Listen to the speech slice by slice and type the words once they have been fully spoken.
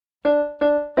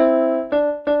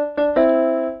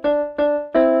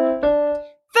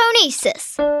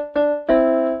Phronesis.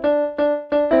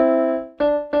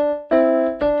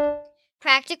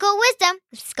 Practical Wisdom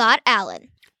with Scott Allen.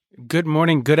 Good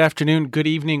morning, good afternoon, good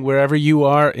evening, wherever you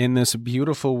are in this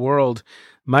beautiful world.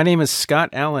 My name is Scott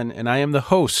Allen, and I am the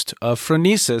host of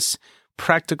Phronesis,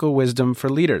 Practical Wisdom for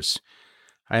Leaders.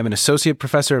 I am an associate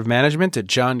professor of management at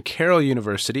John Carroll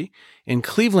University in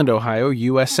Cleveland, Ohio,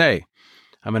 USA.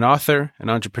 I'm an author, an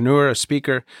entrepreneur, a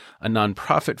speaker, a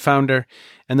nonprofit founder,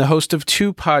 and the host of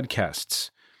 2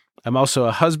 podcasts. I'm also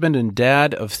a husband and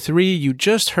dad of 3. You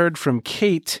just heard from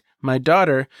Kate, my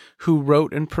daughter, who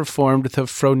wrote and performed the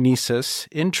Phronesis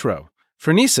intro.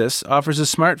 Phronesis offers a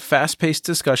smart, fast-paced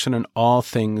discussion on all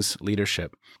things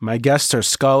leadership. My guests are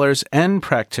scholars and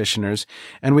practitioners,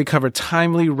 and we cover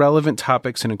timely, relevant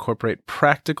topics and incorporate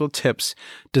practical tips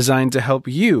designed to help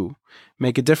you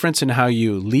make a difference in how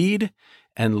you lead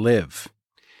and live.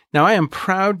 Now, I am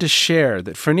proud to share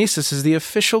that Phronesis is the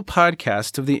official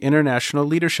podcast of the International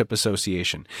Leadership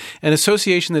Association, an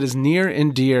association that is near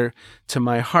and dear to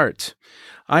my heart.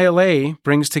 ILA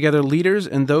brings together leaders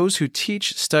and those who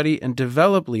teach, study, and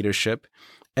develop leadership,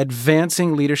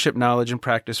 advancing leadership knowledge and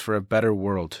practice for a better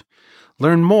world.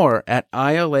 Learn more at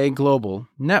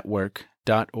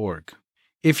ilaglobalnetwork.org.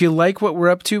 If you like what we're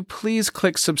up to, please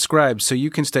click subscribe so you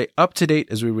can stay up to date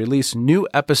as we release new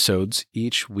episodes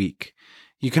each week.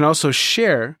 You can also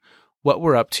share what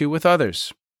we're up to with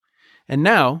others. And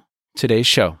now, today's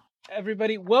show.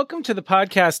 Everybody, welcome to the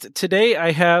podcast. Today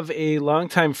I have a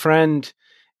longtime friend,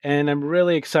 and I'm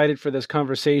really excited for this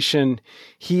conversation.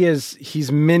 He's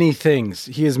many things.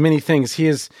 He is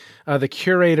the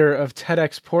curator of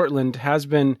TEDx Portland, has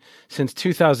been since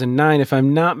 2009. If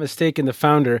I'm not mistaken, the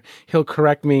founder, he'll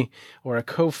correct me, or a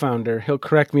co-founder. He'll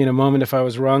correct me in a moment if I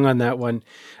was wrong on that one.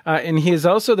 And he is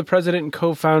also the president and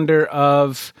co-founder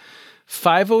of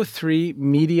 503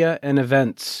 Media and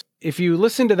Events. If you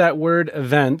listen to that word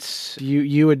events,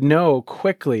 you would know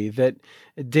quickly that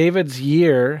David's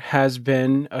year has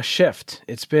been a shift.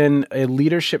 It's been a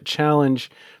leadership challenge,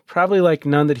 probably like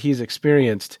none that he's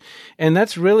experienced. And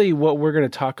that's really what we're going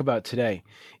to talk about today,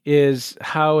 is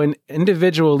how an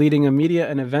individual leading a media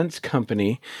and events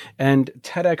company and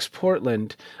TEDx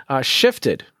Portland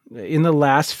shifted in the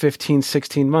last 15,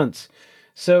 16 months.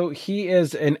 So he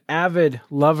is an avid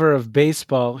lover of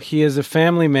baseball. He is a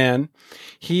family man.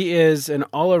 He is an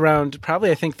all-around,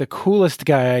 probably I think the coolest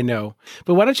guy I know.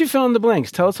 But why don't you fill in the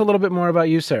blanks? Tell us a little bit more about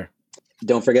you, sir.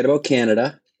 Don't forget about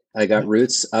Canada. I got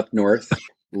roots up north.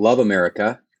 Love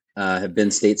America. Have been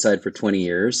stateside for 20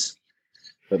 years.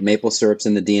 But maple syrup's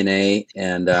in the DNA,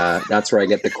 and that's where I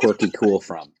get the quirky cool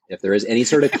from. If there is any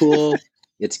sort of cool,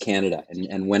 it's Canada.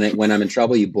 And when I'm in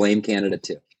trouble, you blame Canada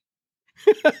too.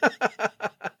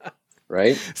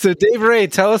 Right? So Dave Ray,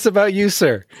 tell us about you,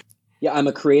 sir. Yeah, I'm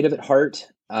a creative at heart.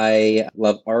 I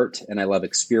love art and I love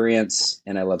experience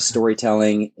and I love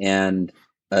storytelling. And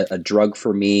a drug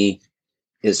for me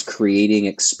is creating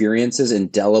experiences,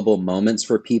 indelible moments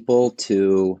for people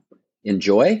to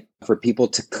enjoy, for people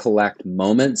to collect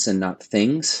moments and not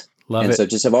things. Love and it. so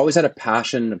just I've always had a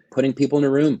passion of putting people in a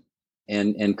room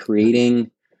and creating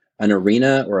an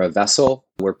arena or a vessel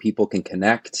where people can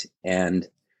connect and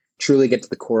truly get to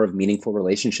the core of meaningful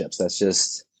relationships. That's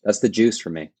the juice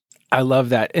for me. I love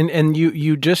that. And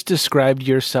you just described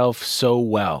yourself so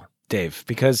well, Dave,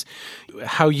 because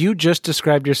how you just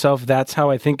described yourself, that's how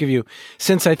I think of you.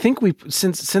 Since I've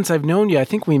known you, I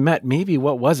think we met maybe,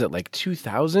 what was it, like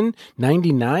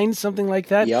 2099, something like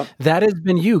that? Yep. That has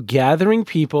been you gathering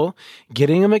people,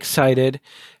 getting them excited,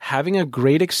 having a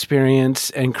great experience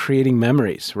and creating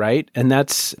memories, right? And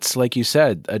it's like you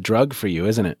said, a drug for you,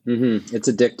 isn't it? Mm-hmm. It's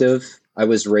addictive. I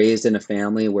was raised in a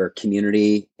family where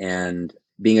community and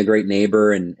being a great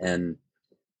neighbor and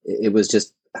it was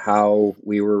just how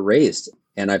we were raised.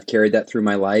 And I've carried that through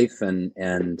my life and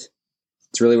it's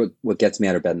really what gets me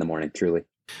out of bed in the morning, truly.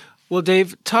 Well,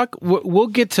 Dave, we'll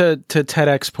get to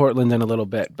TEDx Portland in a little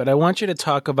bit, but I want you to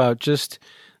talk about just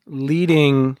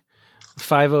leading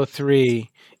 503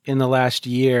 in the last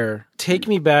year. Take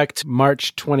me back to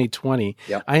March 2020.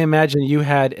 Yep. I imagine you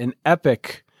had an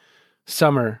epic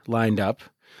summer lined up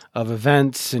of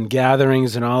events and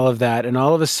gatherings and all of that. And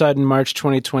all of a sudden, March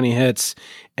 2020 hits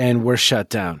and we're shut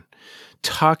down.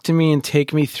 Talk to me and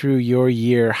take me through your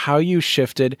year, how you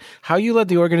shifted, how you led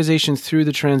the organization through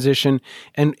the transition,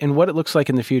 and what it looks like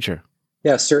in the future.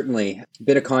 Yeah, certainly. A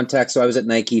bit of context. So I was at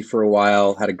Nike for a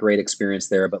while, had a great experience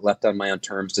there, but left on my own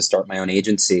terms to start my own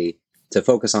agency to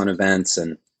focus on events.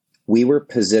 And we were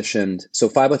positioned. So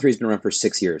 503 has been around for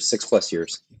 6 years, 6+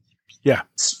 years. Yeah.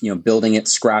 Building it,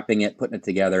 scrapping it, putting it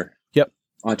together. Yep.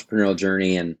 Entrepreneurial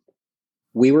journey. And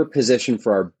we were positioned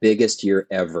for our biggest year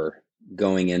ever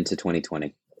going into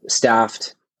 2020.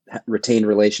 Staffed, retained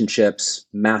relationships,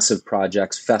 massive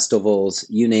projects, festivals,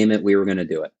 you name it, we were going to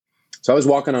do it. So I was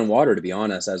walking on water, to be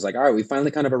honest. I was like, all right, we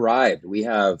finally kind of arrived. We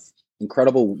have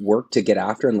incredible work to get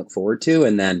after and look forward to.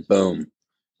 And then boom,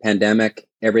 pandemic,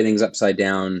 everything's upside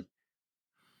down.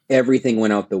 Everything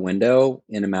went out the window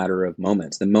in a matter of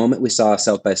moments. The moment we saw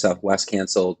South by Southwest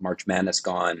canceled, March Madness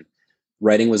gone,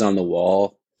 writing was on the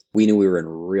wall, we knew we were in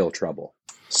real trouble.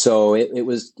 So it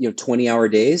was 20-hour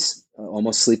days,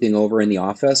 almost sleeping over in the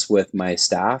office with my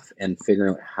staff and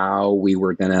figuring out how we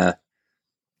were going to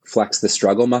flex the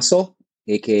struggle muscle,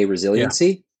 aka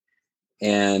resiliency,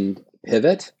 and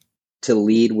pivot to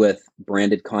lead with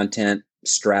branded content,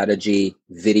 strategy,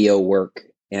 video work,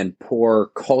 and pour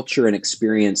culture and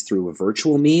experience through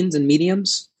virtual means and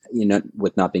mediums,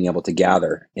 with not being able to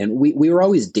gather. And we were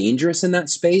always dangerous in that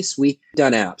space. We've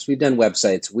done apps, we've done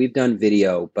websites, we've done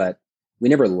video, but we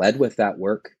never led with that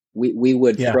work. We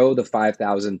would throw the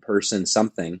 5,000 person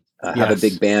something, have a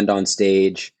big band on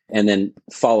stage, and then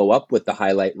follow up with the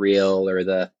highlight reel or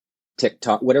the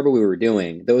TikTok, whatever we were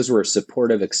doing. Those were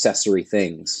supportive accessory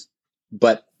things.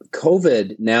 But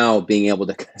COVID, now being able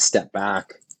to step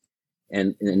back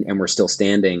and we're still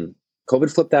standing,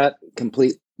 COVID flipped that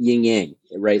complete yin yang,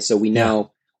 right? So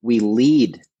we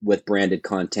lead with branded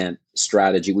content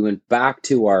strategy. We went back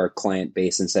to our client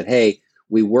base and said, hey,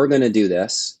 we were going to do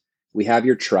this. We have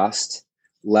your trust.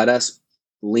 Let us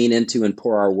lean into and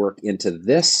pour our work into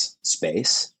this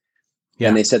space. Yeah.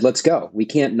 And they said, let's go. We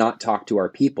can't not talk to our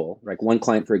people. Like one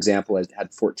client, for example,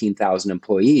 had 14,000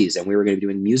 employees, and we were going to be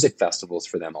doing music festivals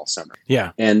for them all summer.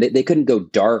 Yeah. And they couldn't go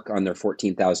dark on their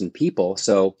 14,000 people.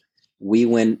 So we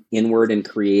went inward and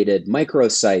created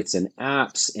microsites and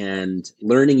apps and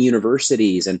learning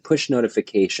universities and push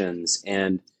notifications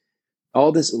and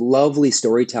all this lovely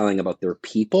storytelling about their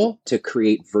people to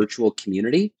create virtual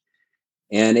community.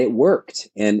 And it worked.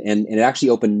 And it actually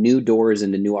opened new doors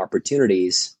into new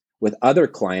opportunities with other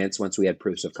clients once we had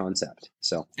proofs of concept.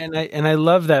 So, and I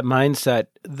love that mindset,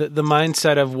 the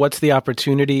mindset of what's the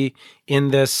opportunity in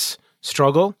this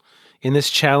struggle, in this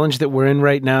challenge that we're in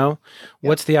right now.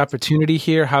 What's the opportunity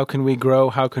here? How can we grow?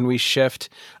 How can we shift?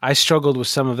 I struggled with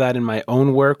some of that in my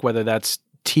own work, whether that's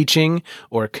teaching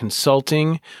or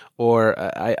consulting, or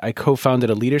I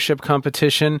co-founded a leadership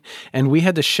competition, and we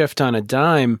had to shift on a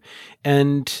dime,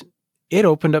 and it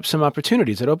opened up some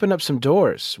opportunities. It opened up some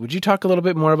doors. Would you talk a little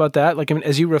bit more about that? Like, I mean,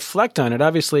 as you reflect on it,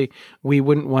 obviously we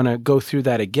wouldn't want to go through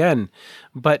that again,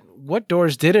 but what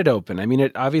doors did it open? I mean,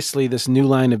 it obviously this new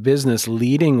line of business,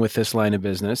 leading with this line of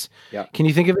business. Yeah. Can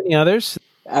you think of any others?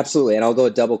 Absolutely. And I'll go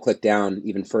double click down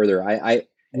even further.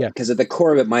 Because at the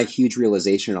core of it, my huge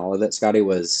realization in all of it, Scotty,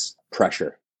 was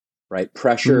pressure, right?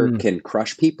 Pressure can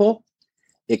crush people.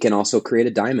 It can also create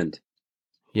a diamond.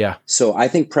 Yeah. So I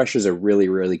think pressure is a really,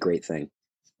 really great thing,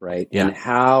 right? Yeah. And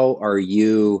how are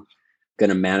you going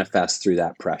to manifest through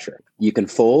that pressure? You can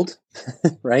fold,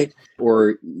 right?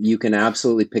 Or you can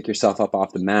absolutely pick yourself up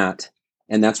off the mat.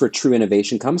 And that's where true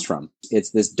innovation comes from.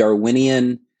 It's this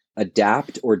Darwinian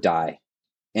adapt or die.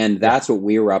 And that's what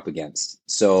we were up against.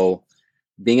 So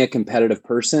being a competitive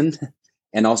person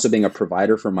and also being a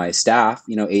provider for my staff,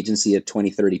 agency of 20,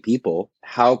 30 people,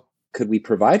 how could we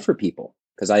provide for people?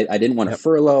 Because I didn't want to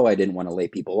furlough. I didn't want to lay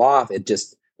people off.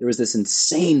 There was this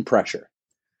insane pressure.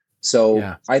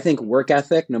 So I think work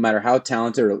ethic, no matter how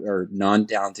talented or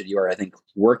non-talented you are, I think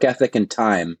work ethic and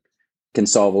time can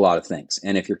solve a lot of things.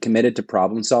 And if you're committed to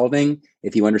problem solving,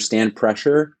 if you understand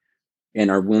pressure and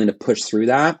are willing to push through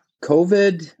that,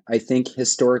 COVID, I think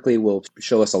historically will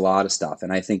show us a lot of stuff.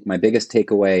 And I think my biggest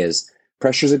takeaway is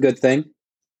pressure is a good thing.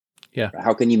 Yeah.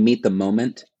 How can you meet the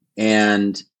moment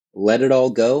and let it all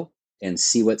go and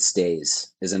see what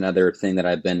stays is another thing that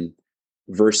I've been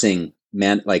versing,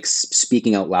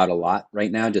 speaking out loud a lot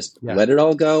right now. Just let it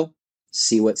all go,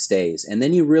 see what stays. And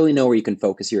then you really know where you can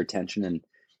focus your attention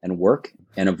and work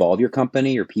and evolve your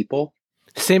company, your people.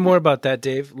 Say more about that,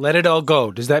 Dave. Let it all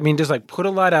go. Does that mean just put a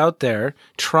lot out there,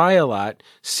 try a lot,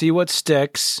 see what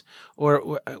sticks,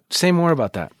 or say more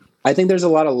about that? I think there's a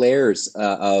lot of layers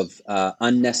of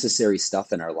unnecessary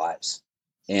stuff in our lives.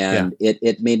 And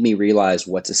it made me realize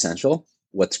what's essential,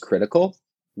 what's critical,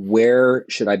 where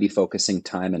should I be focusing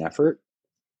time and effort?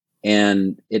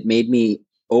 And it made me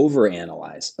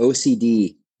overanalyze,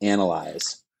 OCD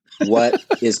analyze what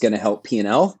is going to help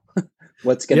P&L,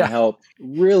 what's going to help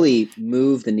really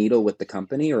move the needle with the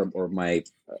company or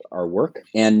our work,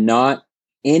 and not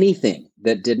anything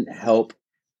that didn't help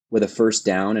with a first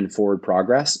down and forward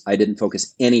progress. I didn't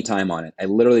focus any time on it. I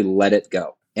literally let it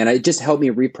go. And it just helped me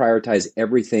reprioritize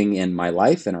everything in my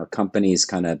life and our company's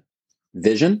kind of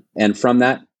vision. And from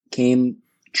that came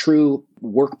true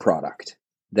work product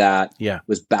that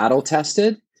was battle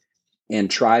tested and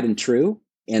tried and true.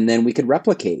 And then we could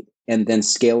replicate and then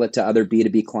scale it to other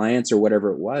B2B clients or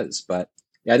whatever it was. But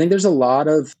I think there's a lot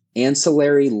of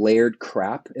ancillary layered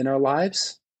crap in our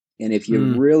lives. And if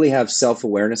you really have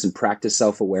self-awareness and practice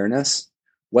self-awareness,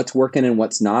 what's working and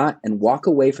what's not, and walk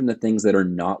away from the things that are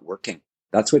not working.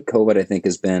 That's what COVID, I think,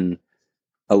 has been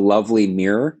a lovely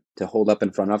mirror to hold up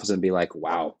in front of us and be like,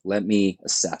 wow, let me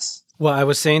assess. Well, I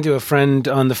was saying to a friend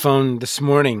on the phone this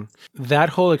morning, that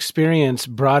whole experience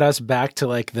brought us back to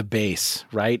like the base,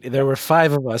 right? There were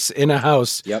 5 of us in a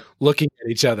house looking at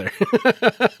each other.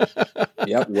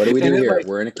 What do we do here?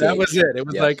 We're in a cage. That was it. It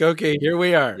was like, okay, here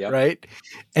we are, right?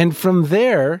 And from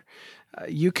there,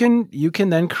 you can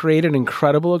then create an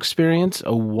incredible experience,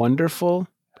 a wonderful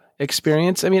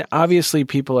experience. I mean, obviously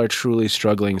people are truly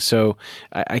struggling, so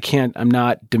I'm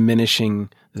not diminishing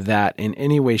that in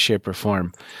any way, shape, or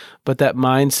form. But that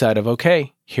mindset of,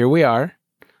 okay, here we are.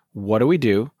 What do we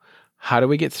do? How do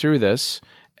we get through this?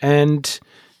 And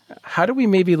how do we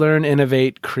maybe learn,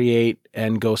 innovate, create,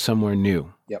 and go somewhere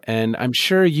new? And I'm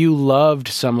sure you loved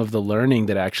some of the learning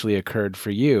that actually occurred for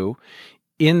you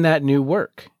in that new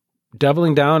work.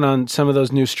 Doubling down on some of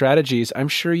those new strategies, I'm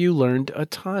sure you learned a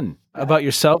ton about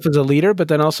yourself as a leader, but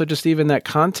then also just even that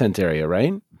content area,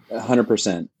 right?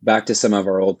 100%. Back to some of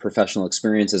our old professional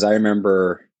experiences. I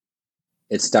remember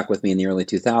it stuck with me in the early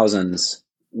 2000s.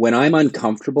 When I'm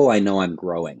uncomfortable, I know I'm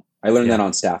growing. I learned that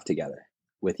on Staff Together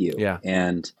with you.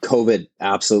 And COVID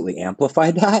absolutely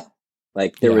amplified that.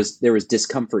 Like there was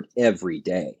discomfort every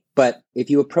day. But if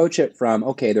you approach it from,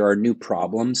 okay, there are new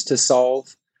problems to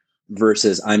solve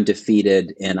versus I'm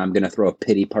defeated and I'm going to throw a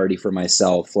pity party for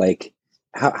myself, like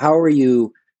how are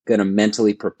you going to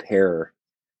mentally prepare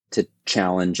to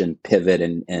challenge and pivot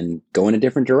and go in a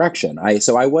different direction?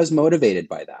 So I was motivated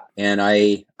by that. And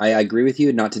I agree with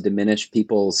you, not to diminish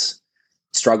people's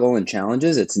struggle and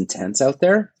challenges. It's intense out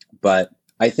there, but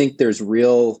I think there's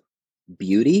real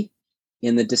beauty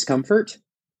in the discomfort.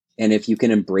 And if you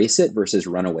can embrace it versus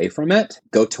run away from it,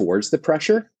 go towards the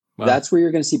pressure, that's where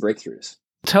you're going to see breakthroughs.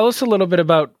 Tell us a little bit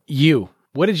about you.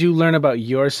 What did you learn about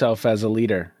yourself as a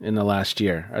leader in the last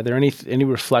year? Are there any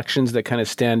reflections that kind of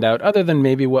stand out other than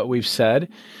maybe what we've said?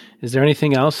 Is there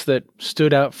anything else that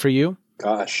stood out for you?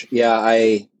 Gosh,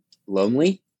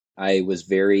 lonely. I was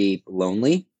very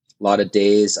lonely. A lot of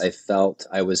days I felt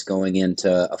I was going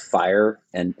into a fire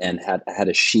and had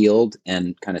a shield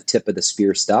and kind of tip of the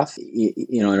spear stuff,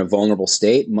 in a vulnerable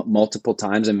state. Multiple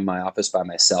times I'm in my office by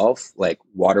myself, like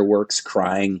waterworks,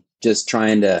 crying, just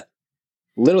trying to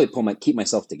literally keep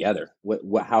myself together.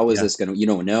 How is this going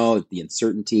to, the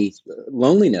uncertainty,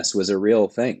 loneliness was a real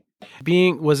thing.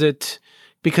 Was it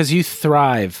because you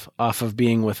thrive off of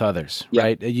being with others,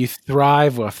 right? You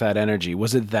thrive off that energy.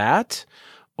 Was it that?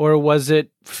 Or was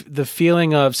it the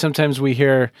feeling of, sometimes we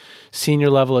hear senior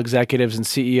level executives and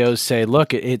CEOs say,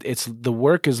 look, it's the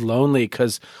work is lonely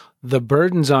because the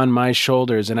burden's on my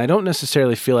shoulders and I don't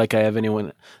necessarily feel like I have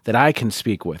anyone that I can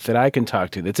speak with, that I can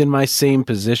talk to, that's in my same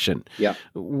position. Yeah.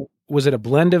 Was it a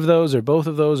blend of those or both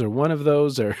of those or one of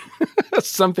those or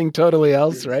something totally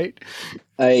else, right?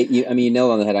 You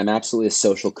nailed on the head. I'm absolutely a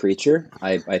social creature.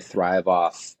 I thrive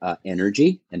off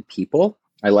energy and people.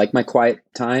 I like my quiet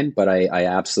time, but I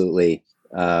absolutely,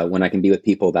 when I can be with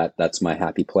people, that's my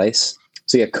happy place.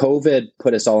 So COVID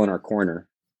put us all in our corner,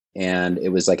 and it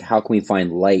was like, how can we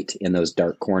find light in those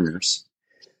dark corners?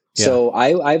 Yeah. So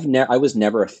I was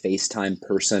never a FaceTime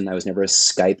person. I was never a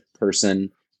Skype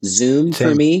person. Zoom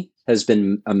for me has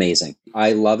been amazing.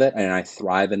 I love it, and I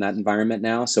thrive in that environment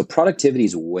now. So productivity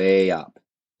is way up,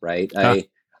 right?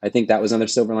 I think that was another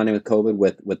silver lining with COVID,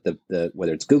 with the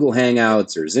whether it's Google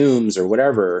Hangouts or Zooms or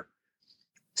whatever,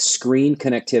 screen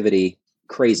connectivity,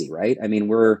 crazy, right? I mean,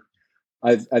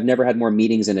 I've never had more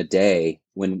meetings in a day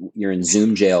when you're in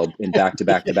Zoom jail in back to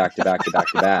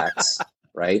backs,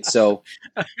 right? So,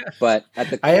 but at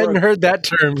the core, I hadn't heard that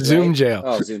term, right? Zoom jail.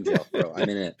 Oh, Zoom jail, bro! I'm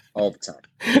in it all the time,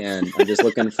 and I'm just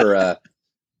looking for a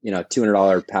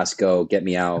 $200 pass go, get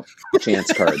me out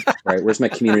chance card, right? Where's my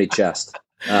community chest?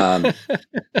 But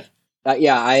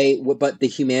the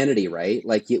humanity, right?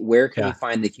 Like, where can you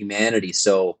find the humanity?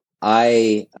 So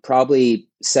I probably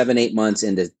 7-8 months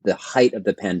into the height of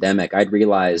the pandemic, I'd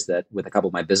realized that with a couple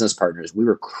of my business partners, we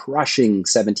were crushing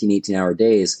 17, 18-hour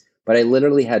days, but I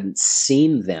literally hadn't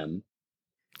seen them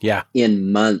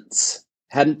in months,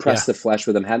 hadn't pressed the flesh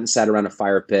with them, hadn't sat around a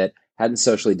fire pit, hadn't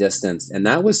socially distanced. And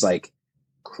that was like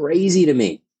crazy to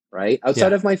me. Right?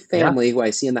 Outside of my family, who I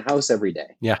see in the house every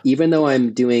day. Yeah. Even though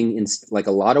I'm doing like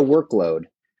a lot of workload,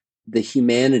 the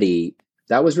humanity,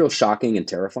 that was real shocking and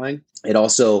terrifying. It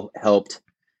also helped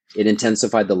It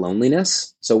intensified the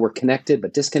loneliness. So we're connected,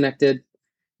 but disconnected.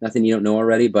 Nothing you don't know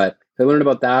already, but I learned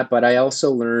about that. But I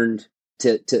also learned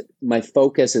to my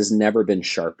focus has never been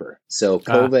sharper. So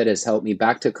COVID has helped me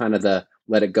back to kind of the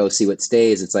let it go, see what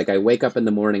stays. It's like I wake up in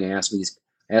the morning, I ask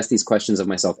these questions of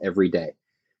myself every day.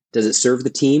 Does it serve the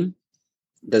team?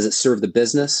 Does it serve the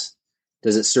business?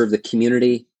 Does it serve the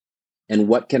community? And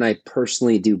what can I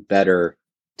personally do better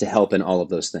to help in all of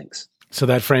those things? So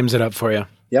that frames it up for you.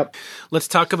 Yep. Let's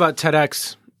talk about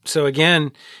TEDx. So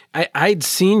again, I'd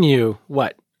seen you,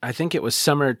 I think it was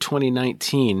summer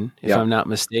 2019, if I'm not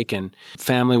mistaken.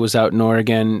 Family was out in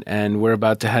Oregon, and we're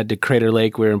about to head to Crater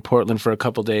Lake. We were in Portland for a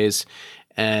couple days,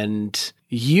 and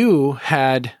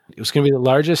it was going to be the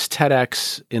largest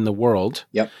TEDx in the world.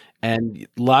 Yep. And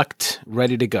locked,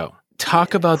 ready to go.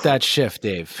 Talk about that shift,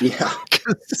 Dave. Yeah.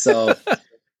 So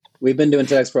we've been doing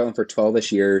TEDx Portland for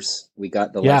 12-ish years. We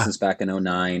got the license back in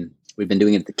 2009. We've been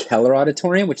doing it at the Keller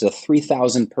Auditorium, which is a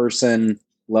 3,000 person,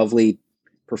 lovely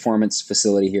performance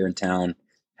facility here in town.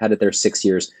 Had it there 6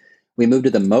 years. We moved to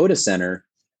the Moda Center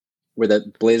where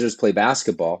the Blazers play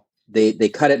basketball. They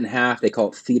cut it in half. They call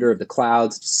it Theater of the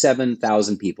Clouds.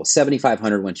 7,000 people,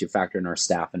 7,500 once you factor in our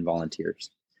staff and volunteers.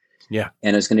 Yeah.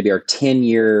 And it's going to be our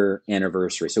 10-year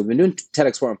anniversary. So we've been doing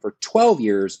TEDx Forum for 12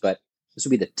 years, but this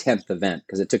will be the 10th event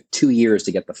because it took 2 years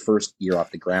to get the first year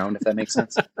off the ground, if that makes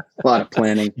sense. A lot of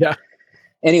planning. Yeah.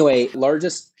 Anyway,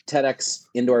 largest TEDx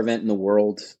indoor event in the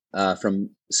world from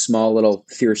small, little,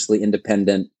 fiercely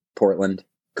independent Portland.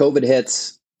 COVID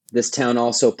hits. This town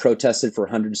also protested for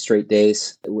 100 straight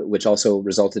days, which also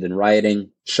resulted in rioting,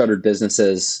 shuttered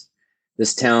businesses.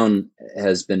 This town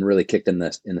has been really kicked in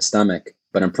the stomach,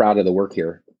 but I'm proud of the work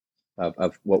here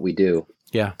of what we do.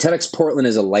 Yeah. TEDx Portland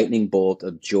is a lightning bolt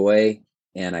of joy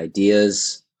and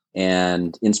ideas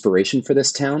and inspiration for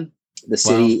this town. The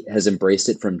city has embraced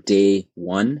it from day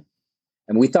one.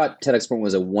 And we thought TEDx Portland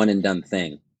was a one and done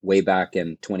thing way back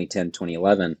in 2010,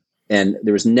 2011. And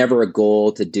there was never a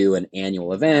goal to do an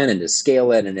annual event and to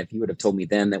scale it. And if you would have told me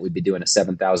then that we'd be doing a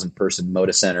 7,000 person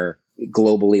Moda Center,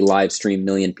 globally live stream,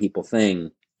 million people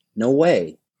thing, no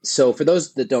way. So for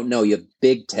those that don't know, you have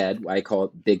Big TED. I call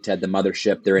it Big TED, the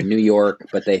mothership. They're in New York,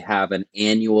 but they have an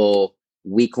annual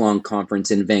week-long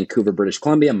conference in Vancouver, British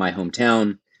Columbia, my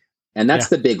hometown. And that's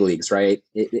the big leagues, right?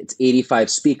 It's 85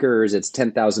 speakers. It's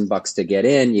 $10,000 to get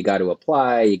in. You got to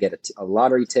apply. You get a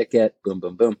lottery ticket. Boom,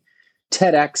 boom, boom.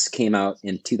 TEDx came out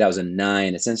in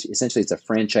 2009. Essentially, it's a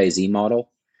franchisee model.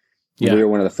 Yeah. We were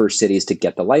one of the first cities to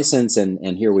get the license,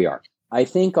 and here we are. I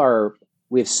think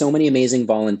we have so many amazing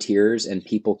volunteers and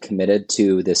people committed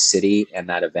to this city and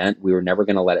that event. We were never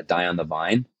going to let it die on the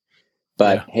vine.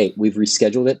 But hey, we've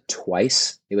rescheduled it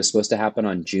twice. It was supposed to happen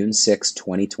on June 6,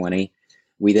 2020.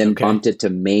 We then bumped it to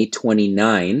May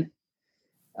 29,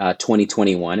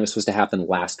 2021. It was supposed to happen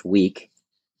last week.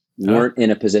 We weren't in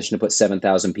a position to put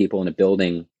 7,000 people in a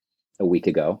building a week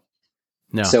ago.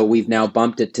 No. So we've now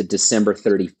bumped it to December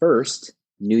 31st,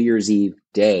 New Year's Eve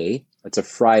day. It's a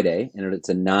Friday, and it's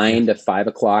a 9 to 5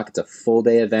 o'clock. It's a full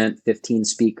day event, 15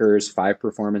 speakers, 5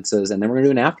 performances. And then we're going to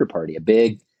do an after party, a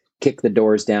big kick the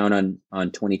doors down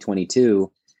on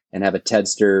 2022 and have a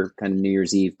Tedster kind of New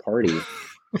Year's Eve party.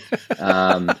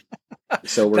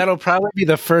 So that'll probably be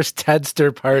the first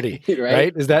Tedster party,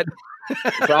 right? Is that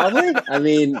probably? I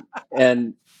mean,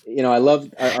 and I love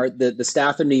the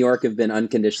staff in New York have been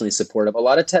unconditionally supportive. A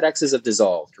lot of TEDx's have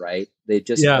dissolved, right? They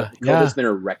just COVID's been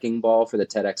a wrecking ball for the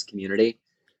TEDx community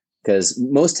because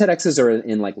most TEDx's are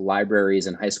in like libraries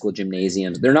and high school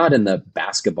gymnasiums. They're not in the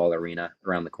basketball arena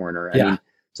around the corner. I mean,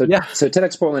 so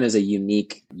TEDx Portland is a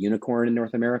unique unicorn in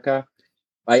North America.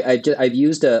 I've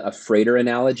used a freighter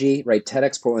analogy, right?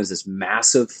 TEDx Portland is this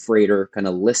massive freighter kind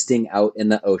of listing out in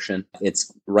the ocean.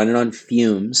 It's running on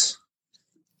fumes,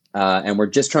 and we're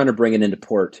just trying to bring it into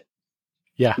port.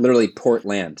 Yeah, literally port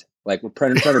land. Like we're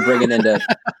trying to bring it into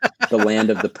the land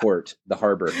of the port, the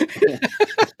harbor.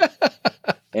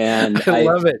 And I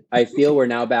love it. I feel we're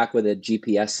now back with a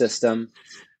GPS system.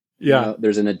 Yeah,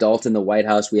 there's an adult in the White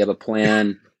House. We have a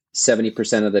plan.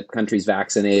 70% of the country's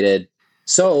vaccinated.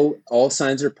 So all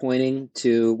signs are pointing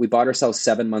to, we bought ourselves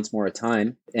 7 months more of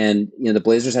time. And, the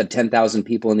Blazers had 10,000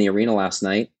 people in the arena last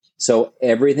night. So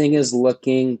everything is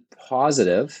looking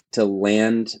positive to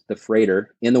land the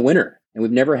freighter in the winter. And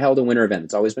we've never held a winter event.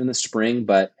 It's always been in the spring.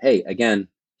 But hey, again,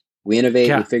 we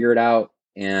innovate, we figure it out,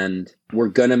 and we're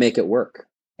going to make it work.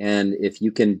 And if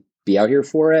you can be out here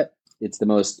for it, it's the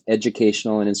most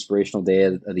educational and inspirational day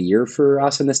of the year for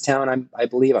us in this town. I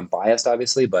believe I'm biased,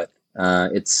 obviously, but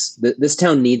this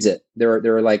town needs it. There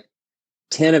are like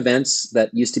 10 events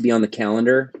that used to be on the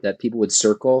calendar that people would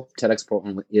circle. TEDx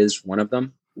Portland is one of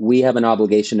them. We have an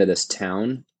obligation to this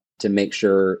town to make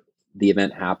sure the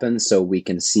event happens so we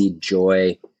can see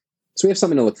joy. So we have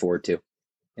something to look forward to,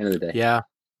 end of the day. Yeah.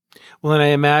 Well, and I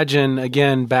imagine,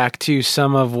 again, back to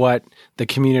some of what the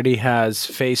community has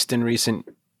faced in recent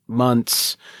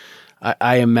months,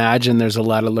 I imagine there's a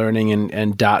lot of learning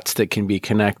and dots that can be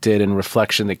connected and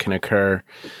reflection that can occur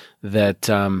that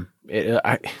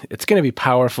it's going to be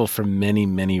powerful for many,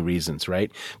 many reasons,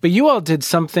 right? But you all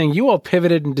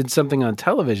pivoted and did something on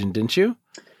television, didn't you?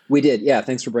 We did. Yeah.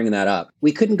 Thanks for bringing that up.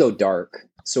 We couldn't go dark.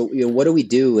 So, what do we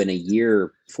do in a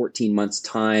year, 14 months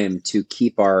time to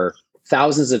keep our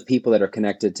thousands of people that are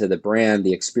connected to the brand,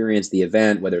 the experience, the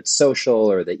event, whether it's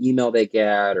social or the email they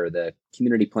get or the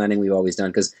community planning we've always done?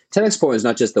 Because TEDx Portland is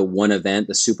not just the one event,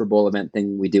 the Super Bowl event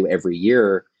thing we do every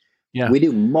year. Yeah. We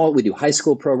do high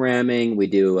school programming. We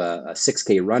do a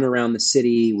 6K run around the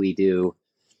city. We do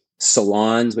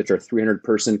salons, which are 300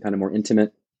 person kind of more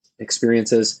intimate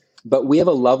experiences. But we have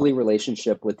a lovely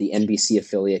relationship with the NBC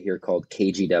affiliate here called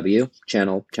KGW,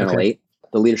 Channel Okay. 8.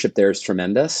 The leadership there is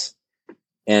tremendous.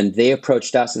 And they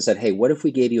approached us and said, hey, what if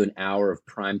we gave you an hour of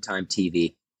primetime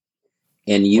TV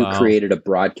and you created a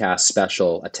broadcast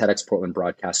special, a TEDx Portland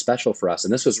broadcast special for us?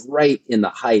 And this was right in the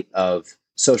height of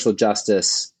social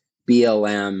justice,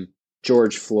 BLM,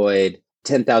 George Floyd,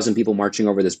 10,000 people marching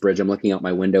over this bridge. I'm looking out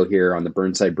my window here on the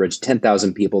Burnside Bridge,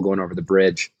 10,000 people going over the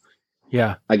bridge.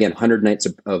 Yeah. Again, 100 nights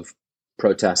of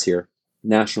protests here,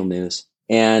 national news.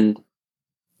 And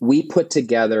we put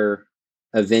together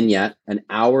a vignette, an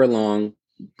hour-long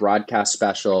broadcast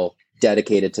special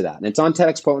dedicated to that. And it's on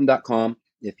TEDxPortland.com.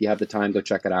 If you have the time, go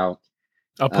check it out.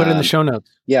 I'll put it in the show notes.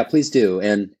 Yeah, please do.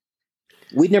 And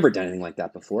we'd never done anything like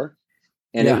that before.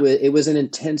 And it was an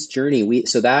intense journey.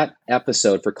 So that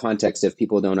episode, for context, if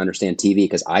people don't understand TV,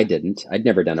 because I'd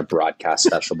never done a broadcast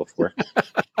special before.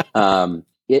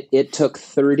 It took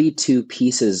 32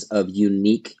 pieces of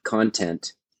unique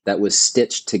content that was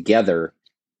stitched together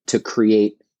to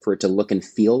create for it to look and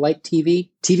feel like TV.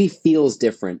 TV feels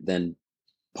different than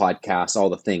podcasts, all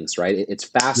the things, right? It's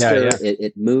faster,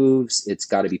 it moves, it's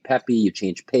got to be peppy, you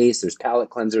change pace, there's palate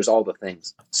cleansers, all the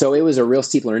things. So it was a real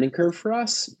steep learning curve for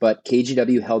us, but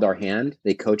KGW held our hand.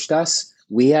 They coached us.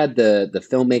 We had the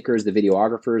filmmakers, the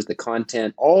videographers, the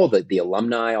content, all the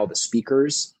alumni, all the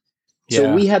speakers.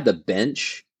 So we had the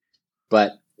bench,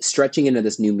 but stretching into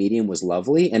this new medium was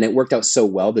lovely, and it worked out so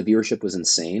well. The viewership was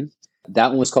insane. That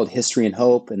one was called History and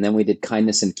Hope, and then we did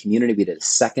Kindness and Community. We did a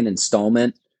second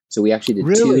installment. So we actually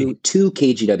did two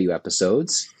KGW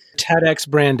episodes.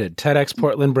 TEDx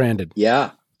Portland branded.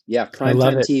 Yeah.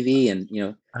 Primetime TV,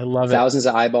 and I love thousands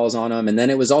of eyeballs on them. And then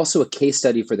it was also a case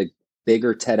study for the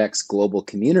bigger TEDx global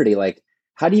community. Like,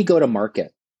 how do you go to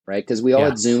market, right? Because we all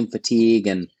had Zoom fatigue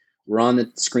and we're on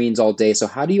the screens all day. So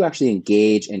how do you actually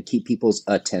engage and keep people's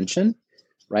attention,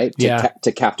 right?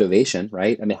 To captivation,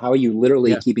 right? I mean, how are you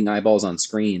literally keeping eyeballs on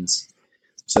screens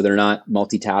so they're not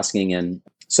multitasking? And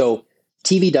so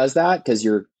TV does that because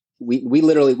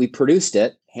we produced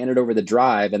it, handed over the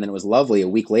drive, and then it was lovely. A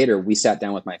week later, we sat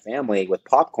down with my family with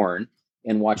popcorn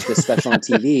and watched this special on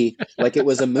TV like it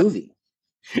was a movie.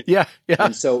 Yeah.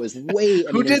 And so it was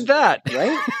Who did that?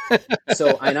 Right?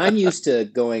 So, and I'm used to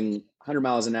going 100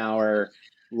 miles an hour,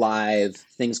 live,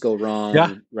 things go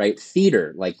wrong, right?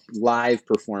 Theater, like live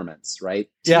performance, right?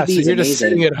 Yeah, so you're just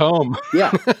sitting at home.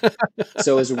 Yeah.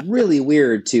 So it was really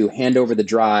weird to hand over the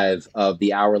drive of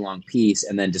the hour-long piece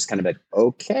and then just kind of like,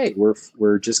 okay,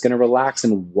 we're just going to relax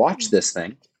and watch this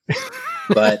thing.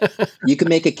 But you can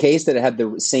make a case that it had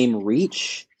the same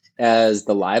reach as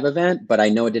the live event, but I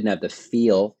know it didn't have the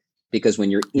feel because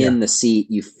when you're in the seat,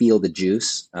 you feel the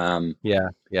juice.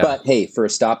 But hey, for a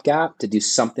stopgap to do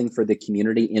something for the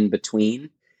community in between,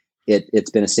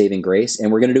 it's been a saving grace.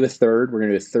 And we're going to do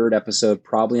a third episode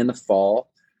probably in the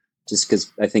fall, just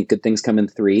because I think good things come in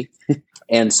 3.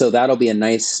 And so that'll be a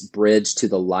nice bridge to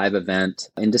the live event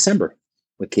in December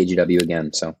with KGW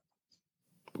again. So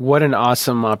what an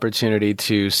awesome opportunity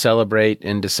to celebrate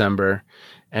in December.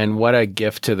 And what a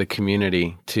gift to the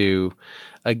community to,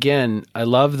 again, I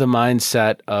love the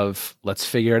mindset of let's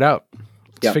figure it out.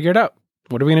 Let's figure it out.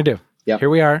 What are we going to do? Yeah. Here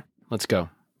we are. Let's go.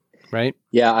 Right?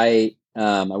 Yeah. I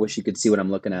wish you could see what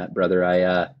I'm looking at,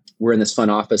 brother. We're in this fun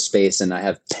office space and I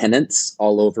have pennants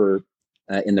all over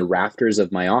in the rafters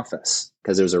of my office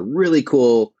because there's a really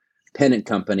cool pennant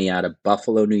company out of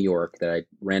Buffalo, New York that I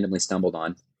randomly stumbled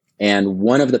on. And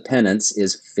one of the pennants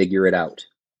is Figure It Out.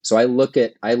 So I look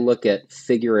at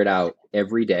Figure It Out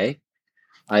every day.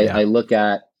 I look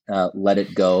at Let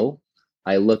It Go.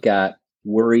 I look at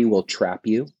Worry Will Trap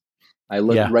You. I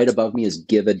look right above me is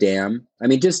Give a Damn. I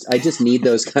mean, I just need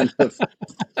those kind of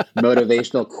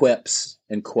motivational quips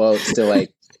and quotes to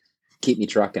like keep me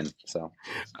trucking. So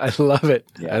I love it.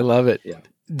 Yeah. I love it. Yeah.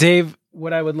 Dave,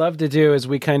 what I would love to do as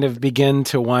we kind of begin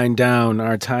to wind down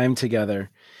our time together,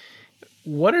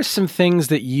 what are some things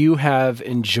that you have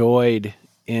enjoyed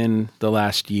in the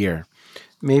last year?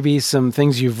 Maybe some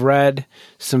things you've read,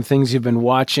 some things you've been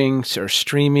watching or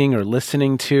streaming or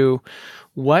listening to.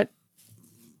 What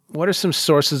are some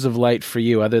sources of light for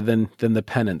you other than the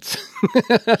penance?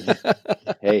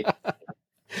 Hey.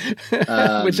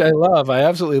 Which I love. I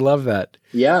absolutely love that.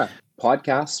 Yeah.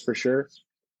 Podcasts for sure.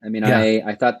 I mean,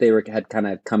 I thought they had kind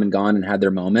of come and gone and had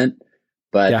their moment,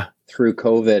 but through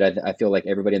COVID, I feel like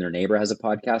everybody and their neighbor has a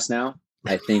podcast now.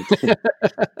 I think.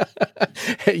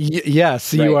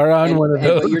 Yes, right. You are on one of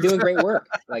those. But you're doing great work.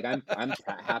 Like I'm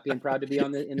happy and proud to be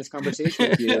in this conversation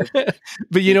with you.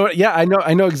 But you know what? Yeah, I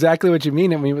know exactly what you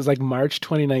mean. I mean, it was like March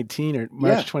 2019 or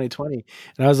March 2020,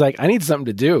 and I was like, I need something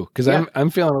to do because I'm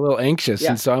feeling a little anxious,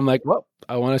 and so I'm like, well,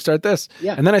 I want to start this.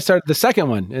 Yeah. And then I started the second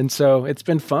one, and so it's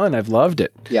been fun. I've loved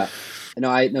it. Yeah.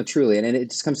 No, truly, and it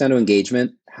just comes down to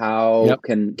engagement. How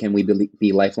can we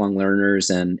be lifelong learners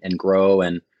and grow?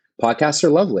 And podcasts are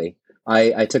lovely.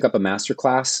 I took up a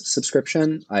masterclass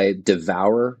subscription. I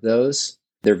devour those.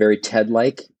 They're very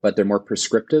TED-like, but they're more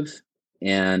prescriptive.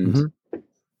 And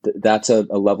that's a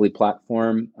lovely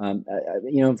platform.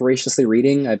 Voraciously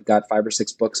reading. I've got 5 or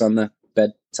 6 books on the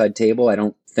bedside table. I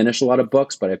don't finish a lot of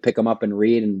books, but I pick them up and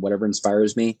read, and whatever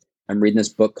inspires me. I'm reading this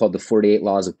book called The 48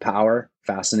 Laws of Power.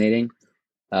 Fascinating.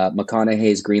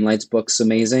 McConaughey's Greenlight's book's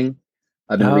amazing.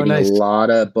 I've been reading a lot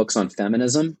of books on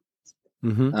feminism.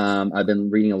 I've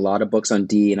been reading a lot of books on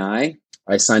DEI.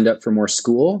 I signed up for more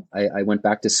school. I went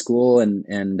back to school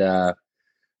and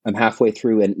I'm halfway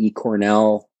through an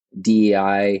eCornell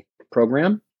DEI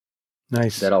program.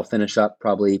 Nice. That I'll finish up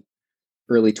probably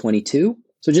early 22.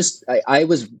 So I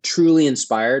was truly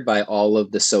inspired by all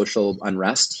of the social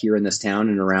unrest here in this town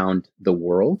and around the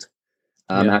world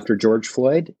after George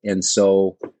Floyd. And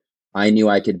so I knew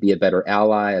I could be a better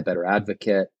ally, a better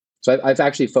advocate. So I've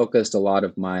actually focused a lot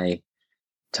of my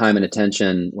time and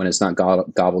attention when it's not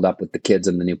gobbled up with the kids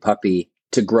and the new puppy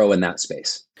to grow in that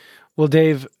space. Well,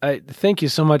 Dave, thank you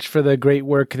so much for the great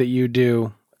work that you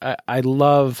do. I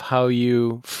love how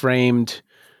you framed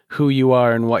who you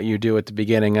are and what you do at the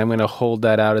beginning. I'm going to hold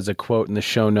that out as a quote in the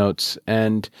show notes.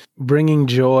 And bringing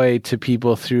joy to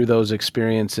people through those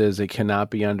experiences, it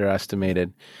cannot be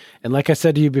underestimated. And like I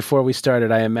said to you before we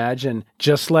started, I imagine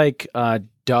just like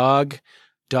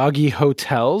doggy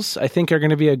hotels, I think are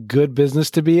going to be a good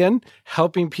business to be in.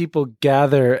 Helping people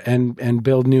gather and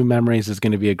build new memories is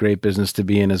going to be a great business to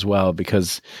be in as well,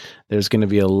 because there's going to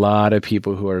be a lot of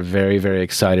people who are very, very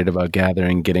excited about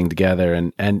gathering, getting together.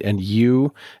 And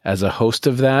you, as a host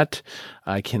of that,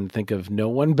 I can think of no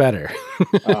one better.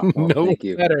 No one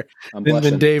better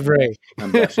than Dave Ray.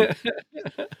 I'm blushing.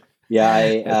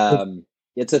 Yeah,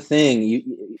 it's a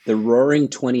thing. The Roaring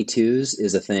 22s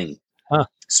is a thing.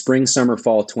 Spring, summer,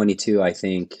 fall 22, I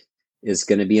think, is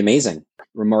going to be amazing.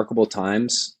 Remarkable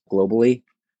times globally,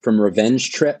 from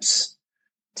revenge trips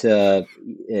to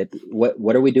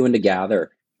what are we doing to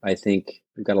gather? I think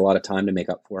we've got a lot of time to make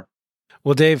up for.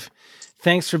 Well, Dave,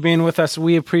 thanks for being with us.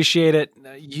 We appreciate it.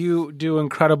 You do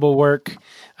incredible work.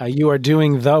 You are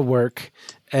doing the work,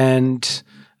 and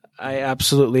I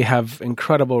absolutely have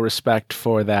incredible respect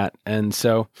for that. And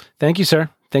so thank you, sir.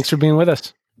 Thanks for being with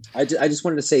us. I just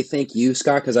wanted to say thank you,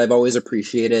 Scott, because I've always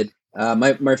appreciated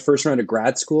my first round of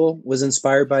grad school was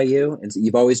inspired by you. And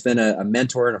you've always been a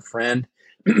mentor and a friend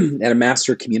and a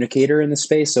master communicator in the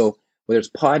space. So whether it's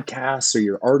podcasts or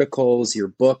your articles, your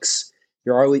books,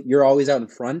 you're always out in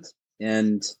front.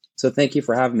 And so thank you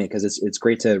for having me, because it's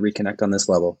great to reconnect on this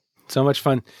level. So much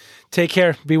fun. Take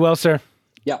care. Be well, sir.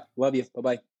 Yeah. Love you.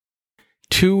 Bye-bye.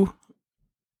 2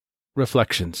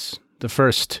 reflections. The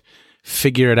first,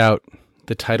 figure it out.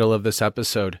 The title of this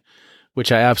episode,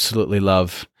 which I absolutely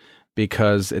love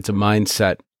because it's a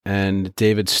mindset. And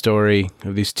David's story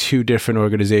of these 2 different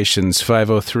organizations,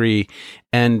 503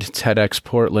 and TEDx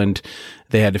Portland,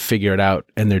 they had to figure it out,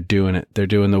 and they're doing it. They're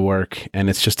doing the work, and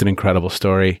it's just an incredible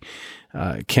story.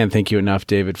 Can't thank you enough,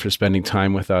 David, for spending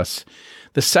time with us.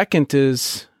 The second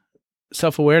is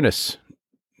self-awareness.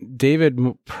 David,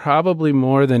 probably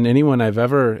more than anyone I've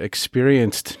ever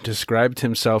experienced, described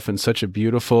himself in such a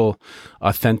beautiful,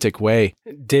 authentic way.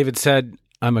 David said,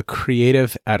 I'm a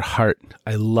creative at heart.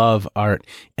 I love art,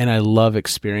 and I love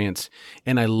experience,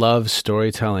 and I love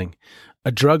storytelling.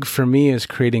 A drug for me is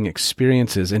creating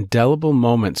experiences, indelible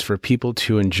moments for people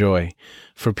to enjoy,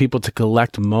 for people to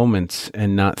collect moments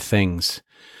and not things.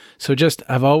 So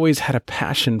I've always had a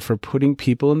passion for putting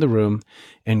people in the room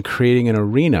and creating an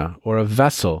arena or a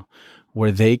vessel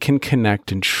where they can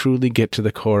connect and truly get to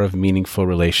the core of meaningful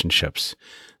relationships.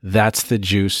 That's the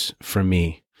juice for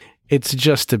me. It's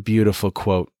just a beautiful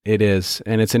quote. It is.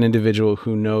 And it's an individual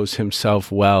who knows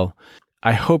himself well.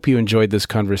 I hope you enjoyed this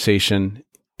conversation.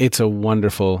 It's a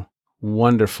wonderful,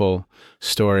 wonderful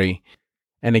story.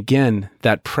 And again,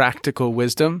 that practical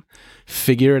wisdom,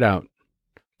 figure it out.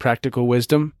 Practical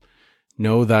wisdom,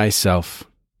 know thyself.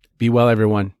 Be well,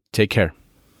 everyone. Take care.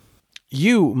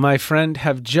 You, my friend,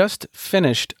 have just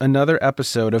finished another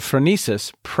episode of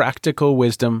Phronesis, Practical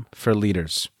Wisdom for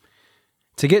Leaders.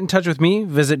 To get in touch with me,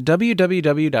 visit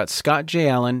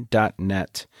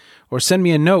www.scottjallen.net or send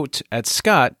me a note at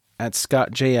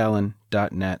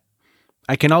scott@scottjallen.net.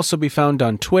 I can also be found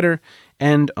on Twitter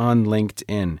and on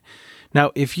LinkedIn.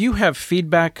 Now, if you have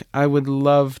feedback, I would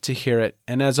love to hear it.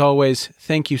 And as always,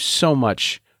 thank you so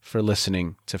much for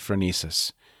listening to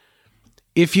Phronesis.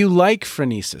 If you like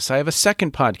Phronesis, I have a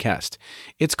second podcast.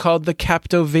 It's called the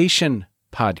Captovation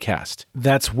Podcast.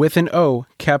 That's with an O,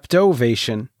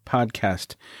 Captovation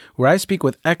Podcast, where I speak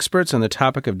with experts on the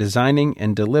topic of designing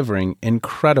and delivering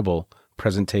incredible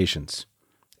presentations.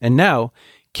 And now,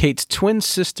 Kate's twin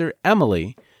sister,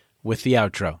 Emily, with the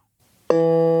outro.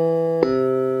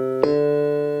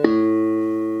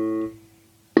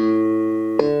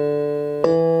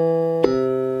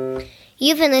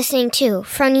 You've been listening to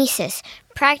Phronesis,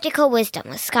 Practical Wisdom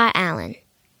with Scott Allen.